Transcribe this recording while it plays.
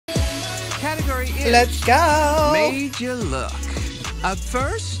category is Let's go. Made You Look. Up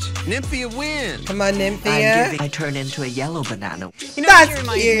first, Nymphia wins. Come on, Nymphia. I turn into a yellow banana. You know That's what you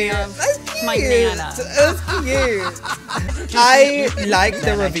remind cute. me of? That's cute. My Nana. That's cute. I like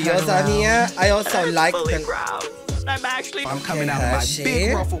the reveals on here. I also like the. Proud. I'm coming out of my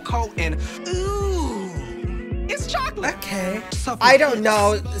big ruffle coat and ooh, it's chocolate. Okay. I don't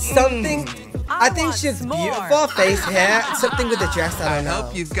know. Something. I think she's beautiful. Face, hair. Something with the dress. I don't know.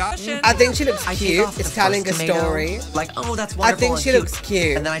 Hope you've gotten. I think she looks I take cute. off the It's telling a first tomato, story. Like, oh, that's I wonderful. think and she looks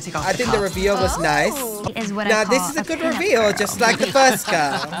cute. And then I take off I think the cup. reveal was nice. Is what Now I this call is a good pinup reveal, girl. just like the first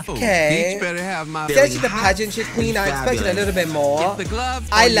girl. Each Okay. better have my. Says she's the pageantry queen. I expected a little bit more. The glove.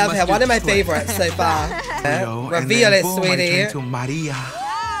 I love her. One of my favorites so far. Reveal it, sweetie.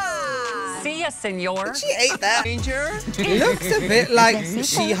 See ya, senor. She ate that. Danger. Looks a bit like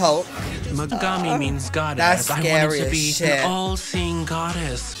She-Hulk. Magami means goddess. That's I scary wanted to as be shit. an all-seeing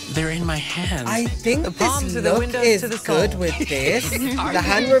goddess. They're in my hands. I think palms this are the look windows is to the good soul. with this. The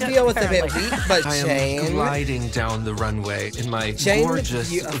hand reveal was a bit weak, but I am Jane. gliding down the runway in my Jane looks gorgeous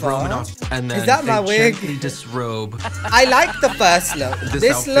beautiful. Roman outfit, and then Is that my they wig? gently disrobe. I like the first look. This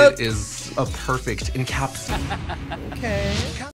This outfit look. is a perfect encapsulation. Okay.